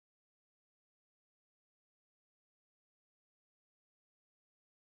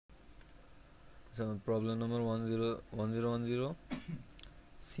Problem number 101010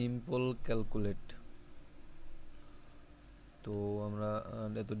 simple calculate. তো আমরা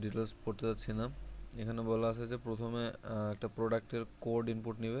এত ডিটেলস পড়তে যাচ্ছি না। এখানে বলা আছে যে প্রথমে একটা প্রোডাক্টের কোড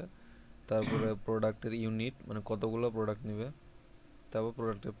ইনপুট নেবে, তারপরে প্রোডাক্টের ইউনিট মানে কতগুলো প্রোডাক্ট নেবে, তারপর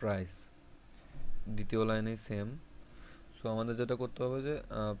প্রোডাক্টের প্রাইস। দ্বিতীয় লাইনে সেম। সো আমাদের যেটা করতে হবে যে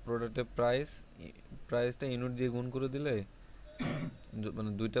প্রোডাক্টের প্রাইসটা ইউনিট দিয়ে গুণ করে দিলে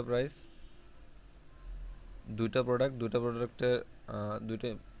মানে দুইটা প্রোডাক্টের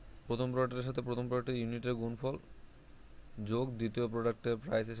প্রথম প্রোডাক্টের সাথে প্রথম প্রোডাক্টের ইউনিটের গুণফল যোগ দ্বিতীয় প্রোডাক্টের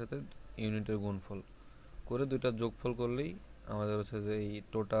প্রাইসের সাথে ইউনিটের গুণফল করে দুইটা যোগফল করলেই আমাদের হচ্ছে যে এই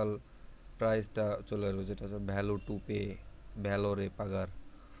টোটাল প্রাইসটা চলে আসবে, যেটা হচ্ছে ভ্যালু টু পে, ভ্যালোরে পাগার।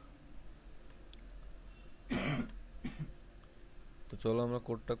 তো চলো আমরা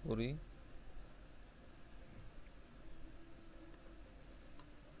কোডটা করি।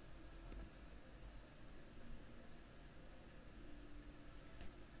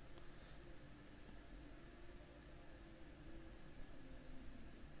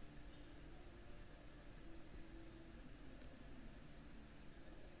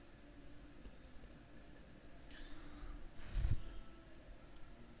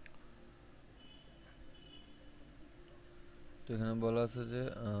 তো এখানে বলা আছে যে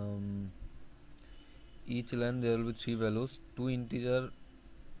each line there will be three values, two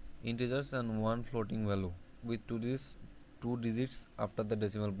integers and one floating value with two digits after the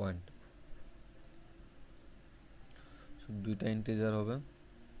decimal point. So দুইটা ইন্টিজার হবে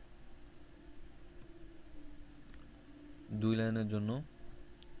দুই লাইনের জন্য,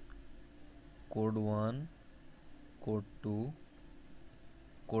 কোড 1 কোড 2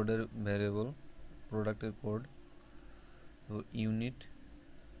 কোডের ভ্যারিয়েবল প্রোডাক্টের কোড। তো ইউনিট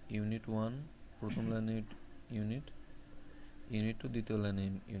 1 প্রথম লাইনে ইউনিট 2 দ্বিতীয় লাইনে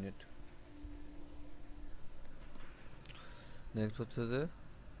ইউনিট। নেক্সট হচ্ছে যে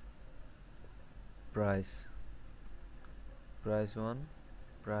প্রাইস 1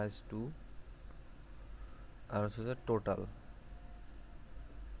 প্রাইস 2 আর হচ্ছে যে টোটাল।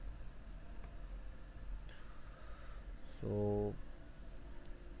 সো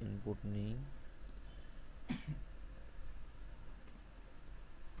ইনপুট নিই,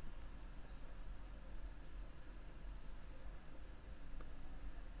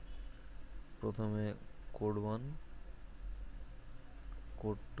 প্রথমে কোড 1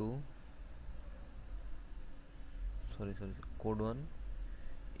 কোড 2 কোড 1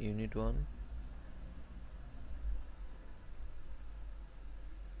 ইউনিট 1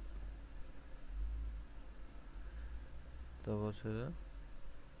 তারপর হচ্ছে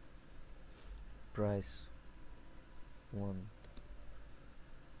প্রাইস 1।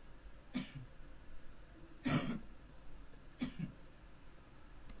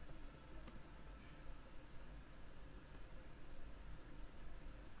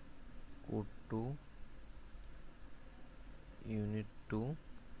 Code 2 unit 2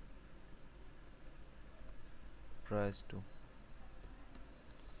 price 2।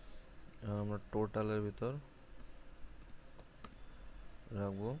 আমরা টোটালের ভিতর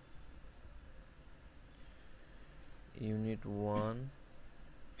রাখবো ইউনিট 1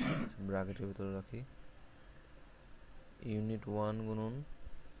 ব্র্যাকেটের ভিতরে রাখি ইউনিট 1 গুণন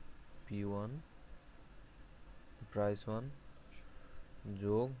P1 প্রাইস 1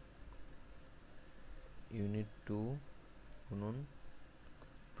 যোগ ইউনিট 2 গুণন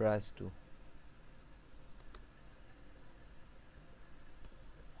প্রাইস 2।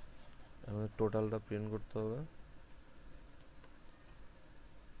 আমাদের টোটালটা প্রিন্ট করতে হবে।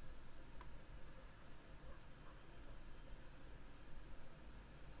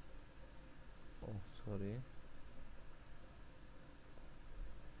 সরি,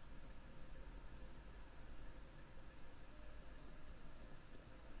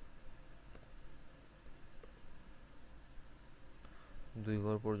 দুই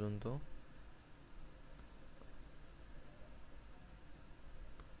ঘর পর্যন্ত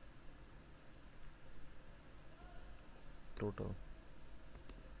টোটাল।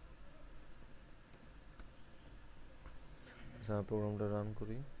 প্রোগ্রামটা রান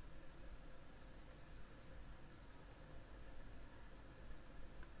করি।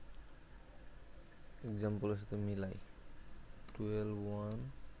 এক্সাম্পলের সাথে মিলাই 12.1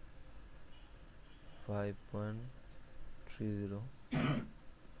 5.30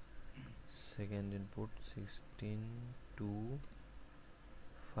 সেকেন্ড ইনপুট 16.2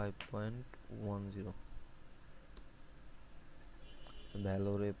 5.10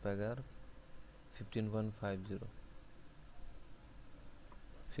 ভ্যালোরে প্যাগার 15.50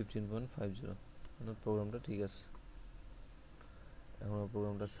 প্রোগ্রামটা ঠিক আছে। এখন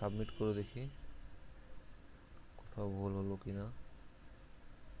প্রোগ্রামটা সাবমিট করে দেখি। কোথাও ভুল হলো কিনা।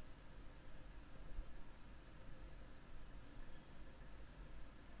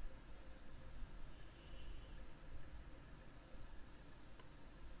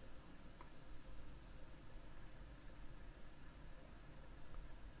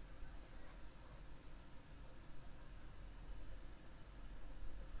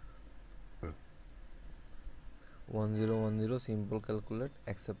 1010 simple calculate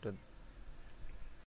accepted.